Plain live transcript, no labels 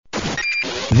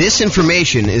This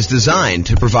information is designed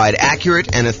to provide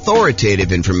accurate and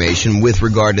authoritative information with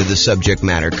regard to the subject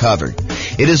matter covered.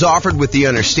 It is offered with the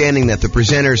understanding that the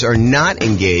presenters are not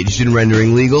engaged in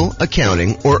rendering legal,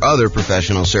 accounting, or other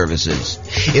professional services.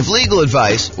 If legal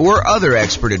advice or other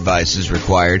expert advice is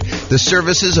required, the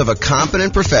services of a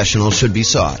competent professional should be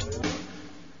sought.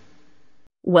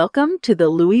 Welcome to the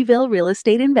Louisville Real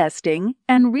Estate Investing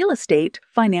and Real Estate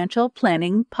Financial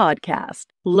Planning Podcast.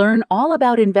 Learn all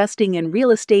about investing in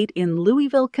real estate in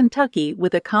Louisville, Kentucky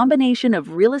with a combination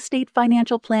of real estate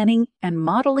financial planning and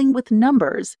modeling with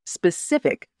numbers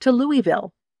specific to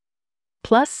Louisville.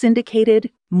 Plus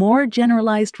syndicated, more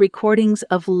generalized recordings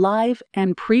of live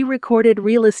and pre-recorded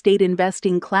real estate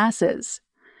investing classes.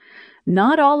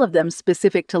 Not all of them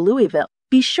specific to Louisville.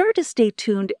 Be sure to stay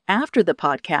tuned after the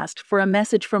podcast for a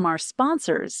message from our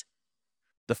sponsors.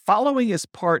 The following is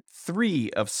part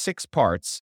 3 of 6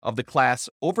 parts of the class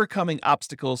Overcoming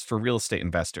Obstacles for Real Estate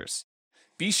Investors.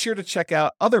 Be sure to check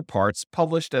out other parts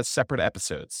published as separate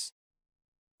episodes.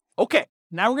 Okay,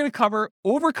 now we're going to cover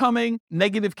overcoming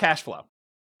negative cash flow.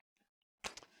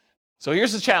 So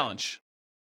here's the challenge.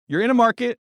 You're in a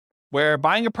market where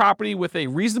buying a property with a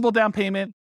reasonable down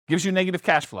payment gives you negative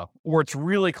cash flow, or it's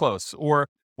really close, or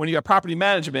when you have property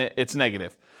management, it's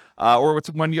negative, or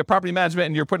when you have property management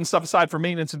and you're putting stuff aside for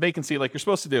maintenance and vacancy like you're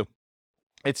supposed to do,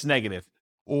 it's negative,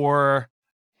 or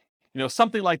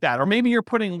something like that. Or maybe you're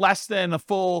putting less than a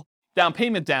full down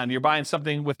payment down. You're buying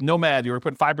something with Nomad, you were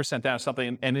putting 5% down or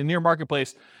something, and in your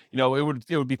marketplace, it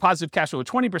would be positive cash flow with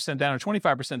 20% down or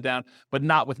 25% down, but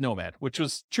not with Nomad, which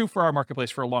was true for our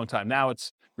marketplace for a long time. Now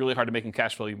it's really hard to make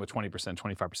cash flow even with 20%,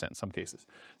 25% in some cases.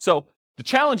 So the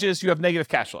challenge is you have negative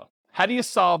cash flow. How do you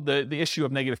solve the issue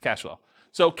of negative cash flow?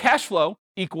 So cash flow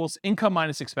equals income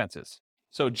minus expenses.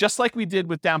 So just like we did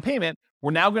with down payment,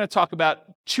 we're now going to talk about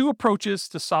 2 approaches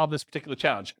to solve this particular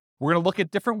challenge. We're going to look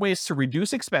at different ways to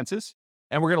reduce expenses,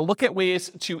 and we're going to look at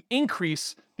ways to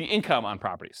increase the income on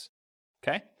properties.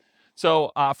 Okay?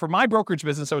 So for my brokerage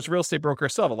business, I was a real estate broker. I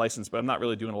still have a license, but I'm not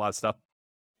really doing a lot of stuff.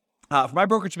 For my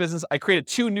brokerage business, I created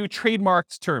 2 new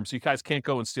trademarked terms. So you guys can't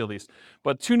go and steal these.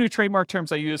 But 2 new trademark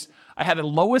terms I used. I had a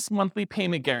lowest monthly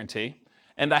payment guarantee,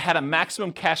 and I had a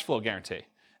maximum cash flow guarantee.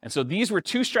 And so these were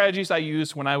 2 strategies I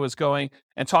used when I was going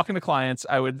and talking to clients.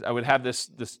 I would have this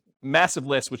massive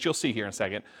list, which you'll see here in a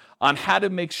second, on how to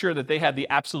make sure that they had the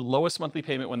absolute lowest monthly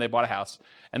payment when they bought a house.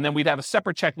 And then we'd have a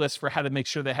separate checklist for how to make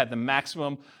sure they had the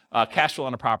maximum cash flow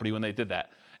on a property when they did that.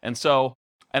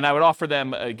 And I would offer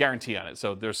them a guarantee on it.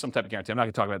 So there's some type of guarantee. I'm not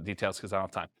going to talk about the details because I don't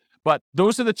have time. But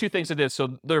those are the 2 things I did.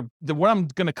 So what I'm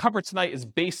going to cover tonight is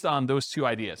based on those 2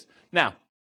 ideas. Now,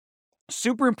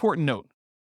 super important note.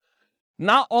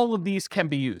 Not all of these can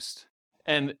be used.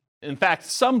 And in fact,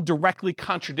 some directly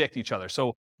contradict each other.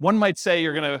 So one might say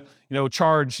you're going to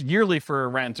charge yearly for a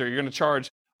rent, or you're going to charge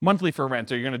monthly for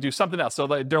rent, or you're going to do something else. So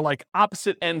they're like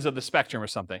opposite ends of the spectrum or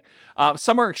something.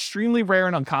 Some are extremely rare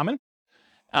and uncommon.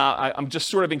 I'm just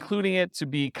sort of including it to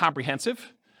be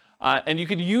comprehensive. And you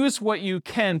can use what you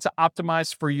can to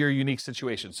optimize for your unique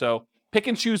situation. So pick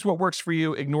and choose what works for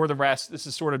you, ignore the rest. This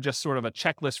is sort of a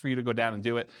checklist for you to go down and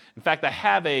do it. In fact, I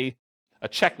have a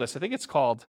checklist. I think it's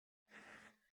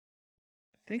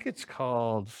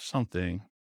called something.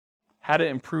 How to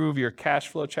improve your cash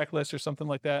flow checklist or something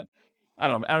like that. I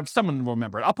don't know. Someone will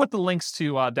remember it. I'll put the links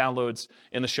to downloads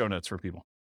in the show notes for people.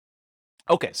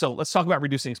 Okay, so let's talk about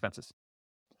reducing expenses.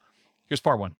 Here's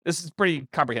part 1. This is pretty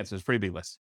comprehensive. It's a pretty big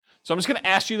list. So I'm just going to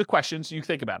ask you the questions. You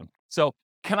think about them. So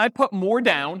can I put more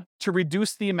down to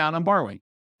reduce the amount I'm borrowing?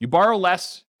 You borrow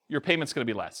less, your payment's going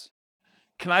to be less.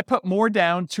 Can I put more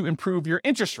down to improve your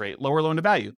interest rate, lower loan to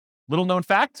value? Little known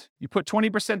fact, you put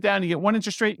 20% down, you get one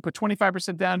interest rate. You put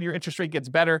 25% down, your interest rate gets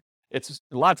better. It's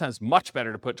a lot of times much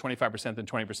better to put 25% than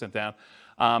 20%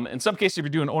 down. In some cases, if you're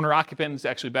doing owner-occupant, it's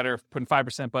actually better putting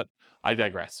 5%, but I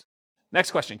digress.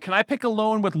 Next question, can I pick a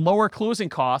loan with lower closing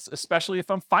costs, especially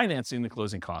if I'm financing the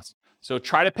closing costs? So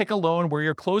try to pick a loan where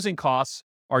your closing costs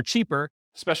are cheaper,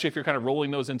 especially if you're kind of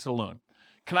rolling those into the loan.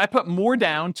 Can I put more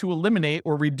down to eliminate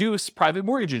or reduce private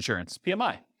mortgage insurance,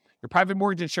 PMI? Your private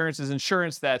mortgage insurance is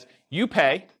insurance that you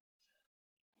pay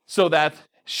so that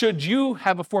should you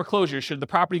have a foreclosure, should the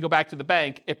property go back to the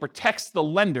bank, it protects the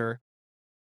lender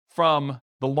from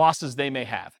the losses they may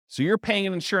have. So you're paying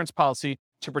an insurance policy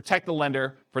to protect the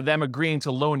lender for them agreeing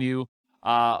to loan you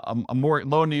more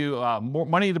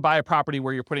money to buy a property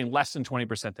where you're putting less than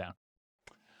 20% down.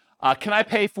 Can I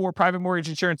pay for private mortgage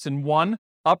insurance in one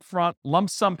upfront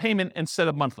lump sum payment instead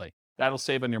of monthly? That'll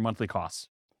save on your monthly costs,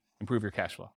 improve your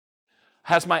cash flow.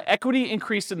 Has my equity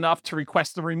increased enough to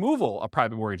request the removal of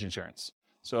private mortgage insurance?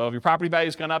 So if your property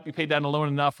value's gone up, you paid down the loan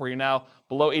enough where you're now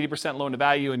below 80% loan to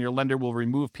value, and your lender will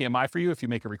remove PMI for you if you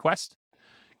make a request.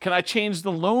 Can I change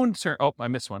the loan term? Oh, I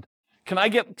missed one. Can I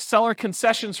get seller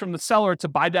concessions from the seller to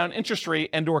buy down interest rate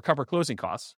and or cover closing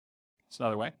costs? That's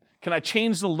another way. Can I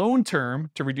change the loan term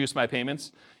to reduce my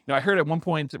payments? I heard at one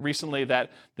point recently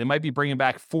that they might be bringing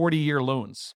back 40-year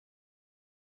loans.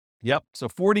 Yep, so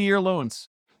 40-year loans.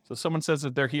 So someone says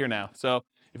that they're here now. So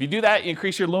if you do that, you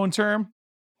increase your loan term,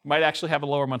 you might actually have a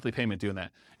lower monthly payment doing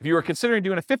that. If you were considering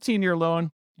doing a 15-year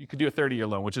loan, you could do a 30-year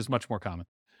loan, which is much more common.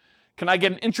 Can I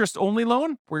get an interest-only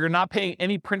loan where you're not paying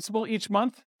any principal each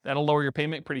month? That'll lower your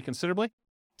payment pretty considerably.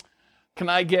 Can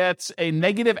I get a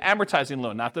negative amortizing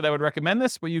loan? Not that I would recommend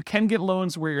this, but you can get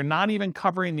loans where you're not even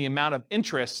covering the amount of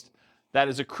interest that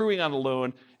is accruing on the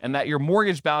loan and that your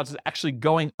mortgage balance is actually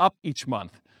going up each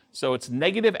month. So it's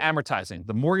negative amortizing.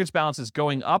 The mortgage balance is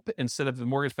going up instead of the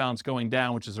mortgage balance going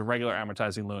down, which is a regular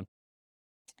amortizing loan.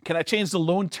 Can I change the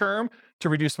loan term to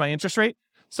reduce my interest rate?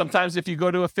 Sometimes if you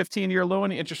go to a 15-year loan,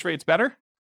 the interest rate's better.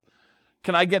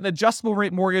 Can I get an adjustable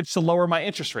rate mortgage to lower my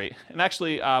interest rate? And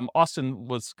actually, Austin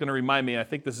was going to remind me, and I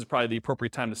think this is probably the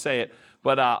appropriate time to say it,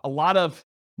 but a lot of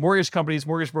mortgage companies,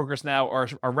 mortgage brokers now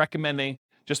are recommending,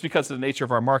 just because of the nature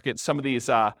of our market, some of these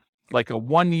like a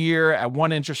 1 year at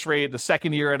one interest rate, the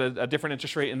second year at a different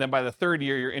interest rate, and then by the third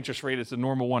year, your interest rate is the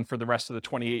normal one for the rest of the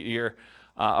 28-year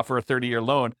for a 30-year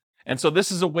loan. And so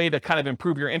this is a way to kind of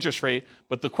improve your interest rate.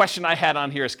 But the question I had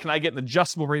on here is, can I get an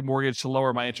adjustable rate mortgage to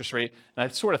lower my interest rate? And I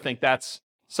sort of think that's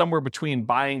somewhere between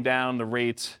buying down the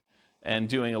rate and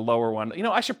doing a lower one.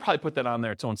 I should probably put that on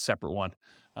there, its own separate one.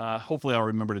 Hopefully I'll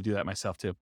remember to do that myself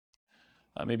too.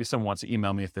 Maybe someone wants to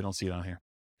email me if they don't see it on here.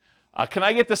 Can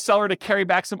I get the seller to carry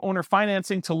back some owner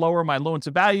financing to lower my loan to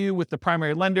value with the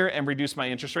primary lender and reduce my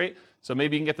interest rate? So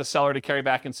maybe you can get the seller to carry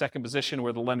back in second position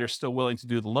where the lender is still willing to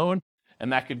do the loan,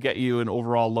 and that could get you an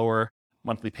overall lower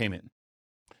monthly payment.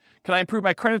 Can I improve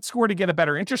my credit score to get a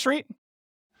better interest rate?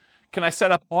 Can I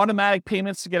set up automatic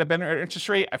payments to get a better interest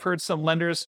rate? I've heard some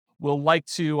lenders will like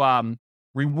to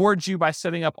reward you by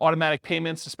setting up automatic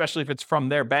payments, especially if it's from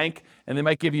their bank, and they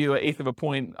might give you 1/8 of a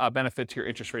point benefit to your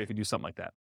interest rate if you do something like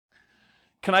that.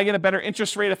 Can I get a better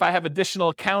interest rate if I have additional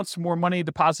accounts, more money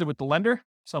deposited with the lender?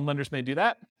 Some lenders may do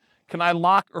that. Can I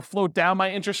lock or float down my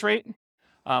interest rate?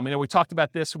 We talked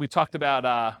about this. We talked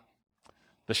about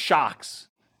the shocks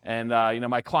and,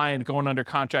 my client going under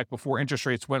contract before interest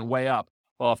rates went way up.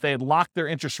 Well, if they had locked their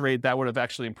interest rate, that would have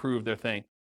actually improved their thing.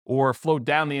 Or float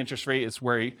down the interest rate is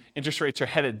where interest rates are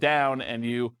headed down and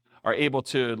you are able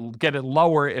to get it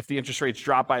lower if the interest rates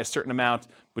drop by a certain amount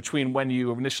between when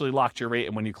you initially locked your rate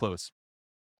and when you close.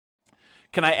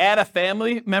 Can I add a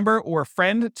family member or a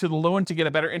friend to the loan to get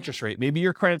a better interest rate? Maybe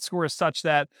your credit score is such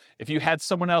that if you had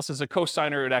someone else as a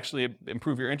co-signer, it would actually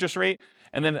improve your interest rate.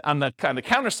 And then on the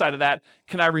counter side of that,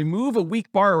 can I remove a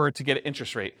weak borrower to get an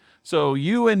interest rate? So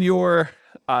you and your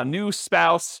new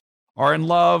spouse are in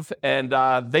love and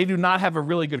they do not have a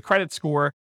really good credit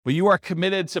score, but you are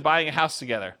committed to buying a house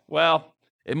together. Well,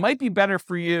 it might be better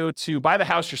for you to buy the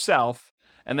house yourself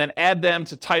and then add them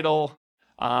to title.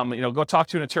 Go talk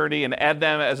to an attorney and add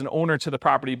them as an owner to the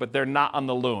property, but they're not on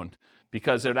the loan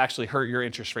because it would actually hurt your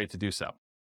interest rate to do so.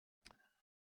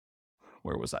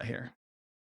 Where was I here?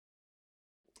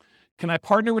 Can I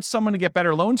partner with someone to get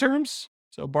better loan terms?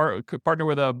 So could partner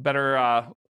with a better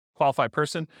qualified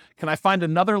person. Can I find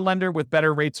another lender with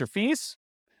better rates or fees?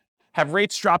 Have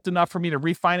rates dropped enough for me to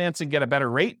refinance and get a better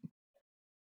rate?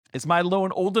 Is my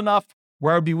loan old enough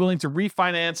where I would be willing to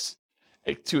refinance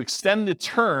to extend the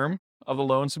term of the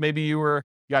loan? So maybe you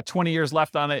got 20 years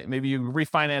left on it. Maybe you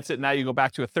refinance it. Now you go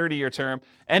back to a 30-year term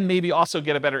and maybe also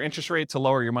get a better interest rate to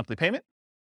lower your monthly payment.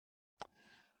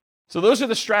 So those are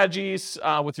the strategies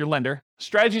with your lender.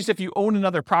 Strategies if you own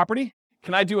another property.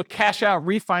 Can I do a cash out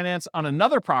refinance on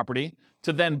another property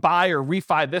to then buy or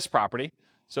refi this property?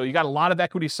 So you got a lot of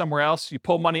equity somewhere else. You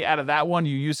pull money out of that one.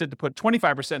 You use it to put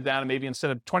 25% down and maybe instead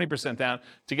of 20% down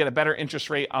to get a better interest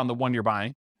rate on the one you're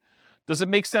buying. Does it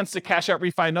make sense to cash out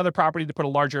refi another property to put a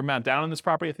larger amount down on this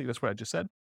property? I think that's what I just said.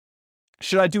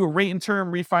 Should I do a rate and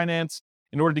term refinance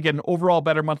in order to get an overall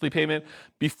better monthly payment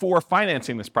before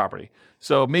financing this property?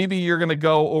 So maybe you're going to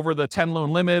go over the 10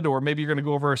 loan limit, or maybe you're going to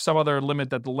go over some other limit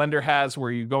that the lender has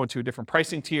where you go into a different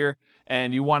pricing tier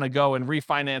and you want to go and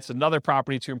refinance another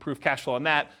property to improve cash flow on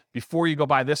that before you go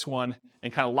buy this one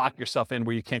and kind of lock yourself in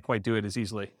where you can't quite do it as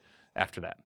easily after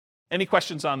that. Any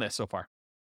questions on this so far?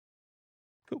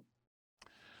 Cool.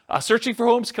 Searching for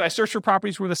homes. Can I search for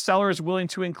properties where the seller is willing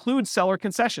to include seller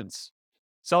concessions?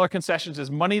 Seller concessions is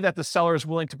money that the seller is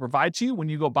willing to provide to you when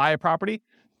you go buy a property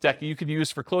that you could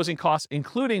use for closing costs,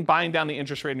 including buying down the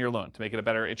interest rate in your loan to make it a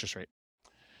better interest rate.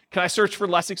 Can I search for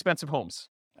less expensive homes,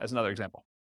 as another example?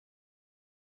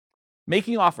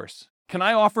 Making offers. Can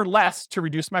I offer less to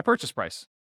reduce my purchase price?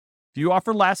 If you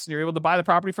offer less and you're able to buy the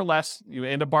property for less, you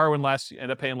end up borrowing less, you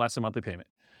end up paying less in monthly payment.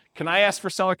 Can I ask for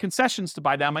seller concessions to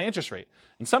buy down my interest rate?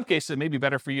 In some cases, it may be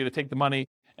better for you to take the money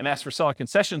and ask for seller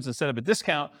concessions instead of a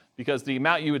discount, because the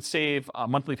amount you would save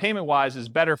monthly payment-wise is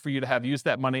better for you to have used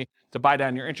that money to buy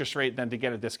down your interest rate than to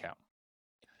get a discount.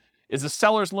 Is the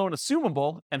seller's loan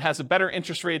assumable and has a better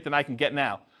interest rate than I can get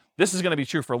now? This is going to be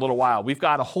true for a little while. We've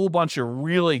got a whole bunch of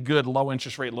really good low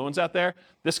interest rate loans out there.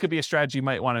 This could be a strategy you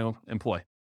might want to employ.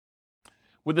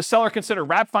 Would the seller consider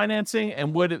wrap financing,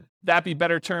 and would that be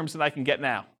better terms than I can get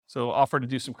now? So offer to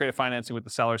do some creative financing with the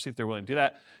seller, see if they're willing to do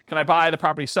that. Can I buy the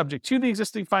property subject to the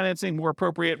existing financing, more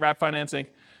appropriate wrap financing,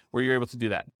 where you're able to do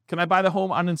that? Can I buy the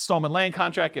home on installment land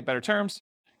contract, get better terms?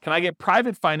 Can I get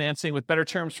private financing with better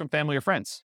terms from family or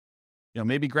friends?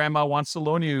 Maybe grandma wants to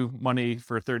loan you money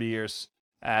for 30 years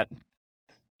at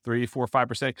 3, 4,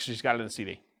 5% because she's got it in a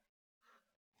CD.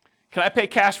 Can I pay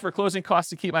cash for closing costs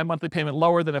to keep my monthly payment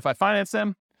lower than if I finance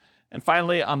them? And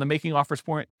finally, on the making offers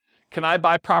point, can I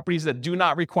buy properties that do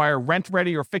not require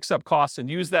rent-ready or fix-up costs and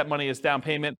use that money as down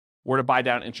payment, or to buy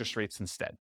down interest rates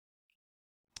instead?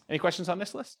 Any questions on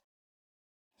this list?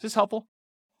 Is this helpful?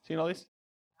 Seeing all these?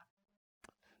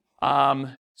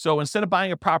 So instead of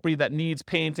buying a property that needs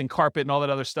paint and carpet and all that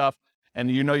other stuff, and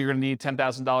you're going to need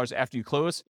 $10,000 after you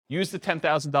close, use the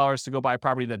 $10,000 to go buy a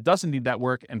property that doesn't need that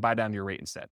work and buy down your rate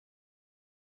instead.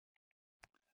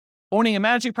 Owning and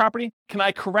managing property, can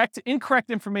I correct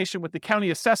incorrect information with the county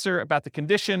assessor about the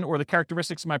condition or the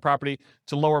characteristics of my property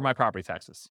to lower my property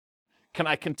taxes? Can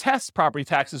I contest property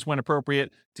taxes when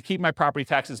appropriate to keep my property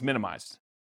taxes minimized?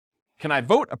 Can I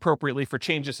vote appropriately for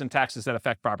changes in taxes that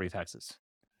affect property taxes?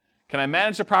 Can I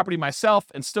manage the property myself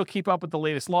and still keep up with the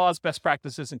latest laws, best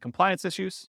practices, and compliance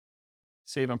issues?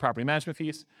 Save on property management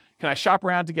fees. Can I shop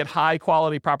around to get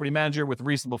high-quality property manager with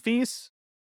reasonable fees?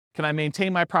 Can I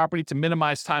maintain my property to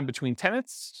minimize time between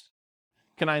tenants?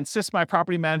 Can I insist my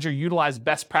property manager utilize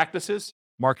best practices,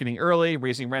 marketing early,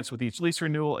 raising rents with each lease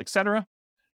renewal, etc.?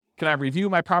 Can I review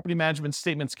my property management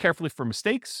statements carefully for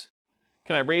mistakes?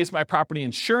 Can I raise my property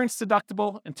insurance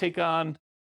deductible and take on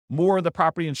more of the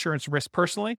property insurance risk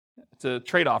personally? It's a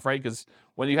trade-off, right? Because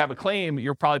when you have a claim,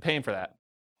 you're probably paying for that.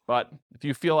 But if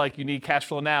you feel like you need cash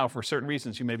flow now for certain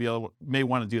reasons, you may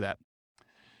want to do that.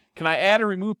 Can I add or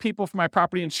remove people from my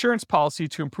property insurance policy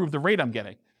to improve the rate I'm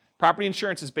getting? Property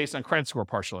insurance is based on credit score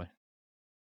partially.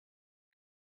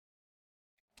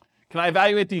 Can I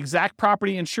evaluate the exact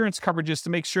property insurance coverages to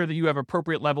make sure that you have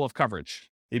appropriate level of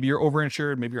coverage? Maybe you're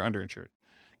overinsured, maybe you're underinsured.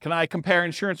 Can I compare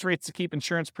insurance rates to keep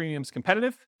insurance premiums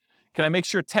competitive? Can I make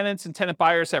sure tenants and tenant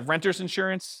buyers have renter's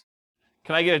insurance?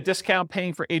 Can I get a discount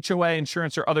paying for HOA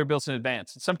insurance or other bills in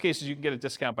advance? In some cases, you can get a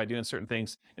discount by doing certain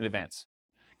things in advance.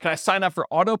 Can I sign up for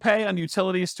auto pay on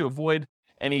utilities to avoid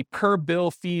any per bill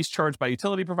fees charged by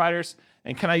utility providers?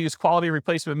 And can I use quality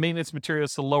replacement maintenance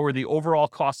materials to lower the overall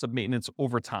cost of maintenance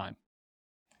over time?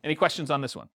 Any questions on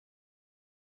this one?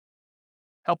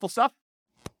 Helpful stuff?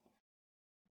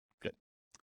 Good.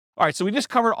 All right, so we just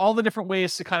covered all the different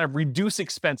ways to kind of reduce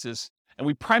expenses. And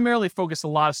we primarily focus a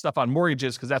lot of stuff on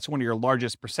mortgages because that's one of your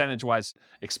largest percentage-wise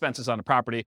expenses on a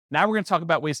property. Now we're going to talk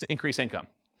about ways to increase income.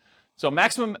 So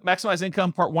maximize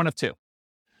income, part 1 of 2.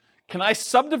 Can I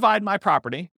subdivide my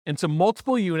property into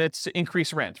multiple units to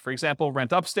increase rent? For example,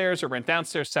 rent upstairs or rent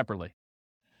downstairs separately.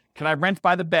 Can I rent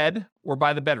by the bed or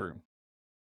by the bedroom?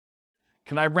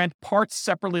 Can I rent parts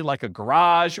separately like a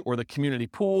garage or the community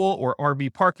pool or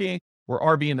RV parking or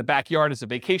RV in the backyard as a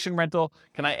vacation rental?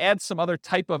 Can I add some other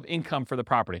type of income for the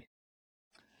property?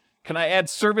 Can I add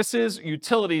services,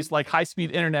 utilities like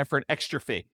high-speed internet for an extra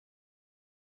fee?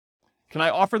 Can I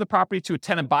offer the property to a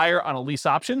tenant buyer on a lease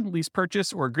option, lease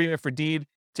purchase, or agreement for deed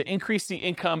to increase the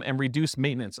income and reduce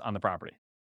maintenance on the property?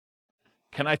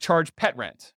 Can I charge pet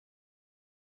rent?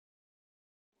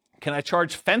 Can I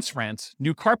charge fence rent,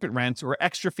 new carpet rent, or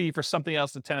extra fee for something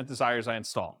else the tenant desires I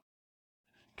install?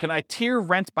 Can I tier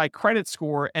rent by credit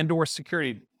score and or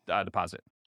security deposit?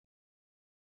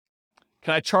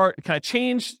 Can I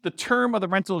change the term of the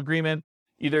rental agreement,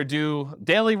 either do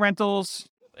daily rentals,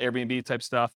 Airbnb type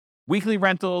stuff, weekly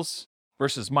rentals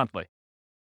versus monthly?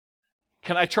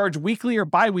 Can I charge weekly or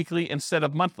bi-weekly instead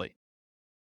of monthly?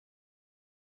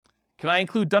 Can I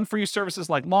include done-for-you services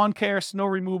like lawn care, snow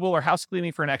removal, or house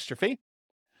cleaning for an extra fee?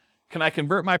 Can I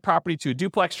convert my property to a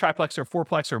duplex, triplex, or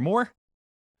fourplex or more?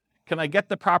 Can I get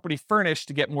the property furnished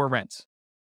to get more rent?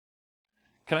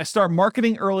 Can I start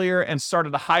marketing earlier and start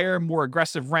at a higher, more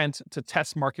aggressive rent to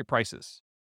test market prices?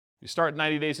 You start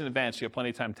 90 days in advance, you have plenty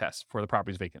of time to test before the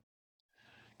property is vacant.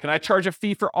 Can I charge a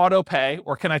fee for auto pay,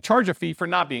 or can I charge a fee for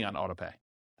not being on auto pay?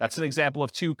 That's an example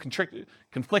of two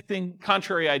conflicting,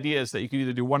 contrary ideas that you can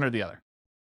either do one or the other.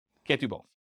 Can't do both.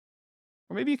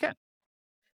 Or maybe you can.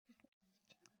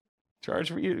 Charge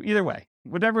for either way.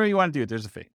 Whatever you want to do, there's a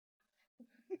fee.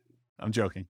 I'm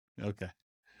joking. Okay.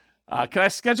 Can I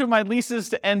schedule my leases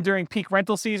to end during peak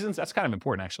rental seasons? That's kind of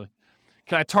important, actually.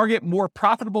 Can I target more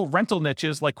profitable rental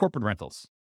niches like corporate rentals?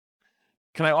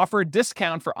 Can I offer a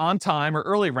discount for on-time or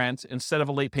early rent instead of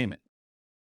a late payment?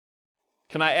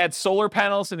 Can I add solar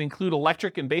panels that include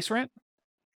electric and base rent?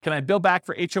 Can I bill back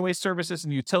for HOA services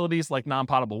and utilities like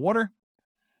non-potable water?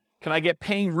 Can I get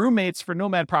paying roommates for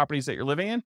nomad properties that you're living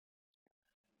in?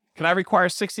 Can I require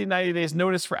 60 to 90 days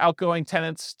notice for outgoing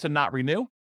tenants to not renew?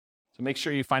 So make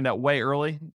sure you find out way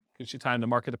early. Gives you time to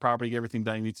market the property, get everything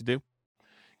done you need to do.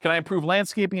 Can I improve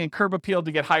landscaping and curb appeal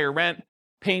to get higher rent,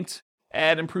 paint,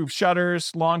 add improved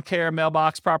shutters, lawn care,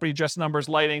 mailbox, property address numbers,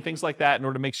 lighting, things like that in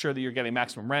order to make sure that you're getting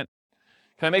maximum rent?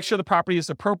 Can I make sure the property is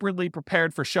appropriately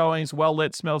prepared for showings, well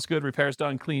lit, smells good, repairs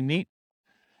done, clean, neat?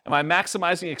 Am I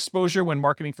maximizing exposure when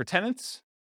marketing for tenants?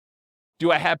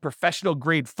 Do I have professional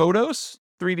grade photos,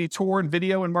 3D tour and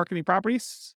video and marketing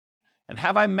properties? And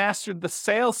have I mastered the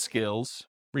sales skills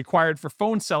required for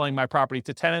phone selling my property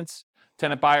to tenants,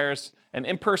 tenant buyers, and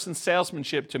in-person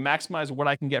salesmanship to maximize what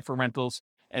I can get for rentals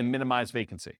and minimize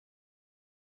vacancy?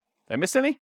 Did I miss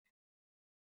any?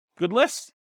 Good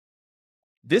list?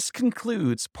 This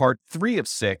concludes part 3 of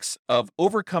 6 of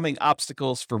Overcoming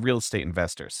Obstacles for Real Estate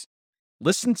Investors.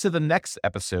 Listen to the next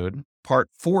episode, part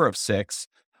 4 of 6,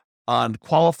 on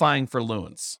qualifying for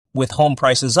loans. With home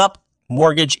prices up,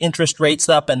 mortgage interest rates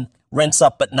up, and rents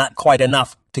up but not quite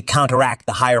enough to counteract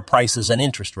the higher prices and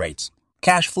interest rates,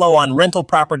 cash flow on rental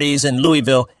properties in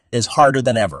Louisville is harder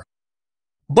than ever.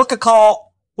 Book a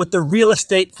call with the Real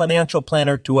Estate Financial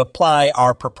Planner to apply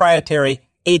our proprietary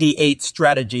 88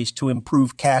 strategies to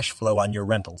improve cash flow on your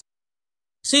rentals.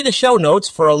 See the show notes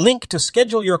for a link to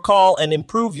schedule your call and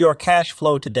improve your cash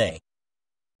flow today.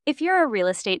 If you're a real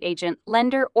estate agent,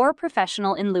 lender, or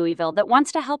professional in Louisville that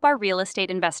wants to help our real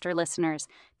estate investor listeners,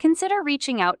 consider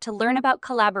reaching out to learn about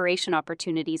collaboration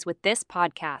opportunities with this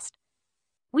podcast.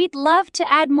 We'd love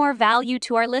to add more value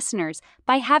to our listeners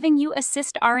by having you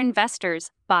assist our investors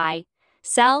buy,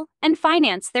 sell, and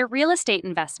finance their real estate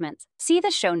investments. See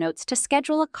the show notes to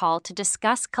schedule a call to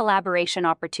discuss collaboration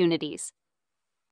opportunities.